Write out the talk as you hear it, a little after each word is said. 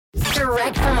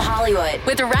Direct from Hollywood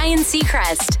with Ryan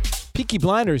Seacrest. Peaky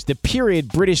Blinders, the period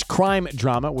British crime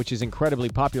drama, which is incredibly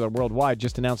popular worldwide,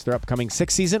 just announced their upcoming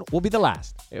sixth season will be the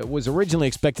last. It was originally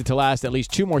expected to last at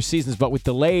least 2 more seasons, but with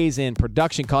delays in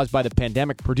production caused by the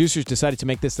pandemic, producers decided to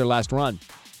make this their last run.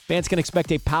 Fans can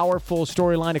expect a powerful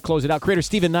storyline to close it out. Creator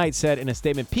Stephen Knight said in a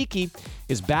statement, Peaky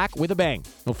is back with a bang.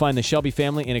 We'll find the Shelby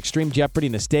family in extreme jeopardy,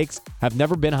 and the stakes have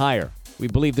never been higher. We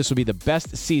believe this will be the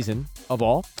best season of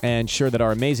all, and sure that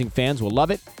our amazing fans will love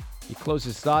it. He closed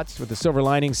his thoughts with a silver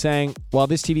lining, saying, while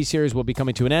this TV series will be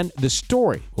coming to an end, the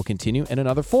story will continue in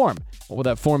another form. What will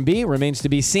that form be remains to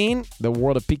be seen. The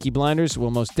world of Peaky Blinders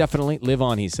will most definitely live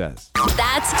on, he says.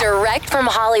 That's Direct from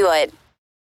Hollywood.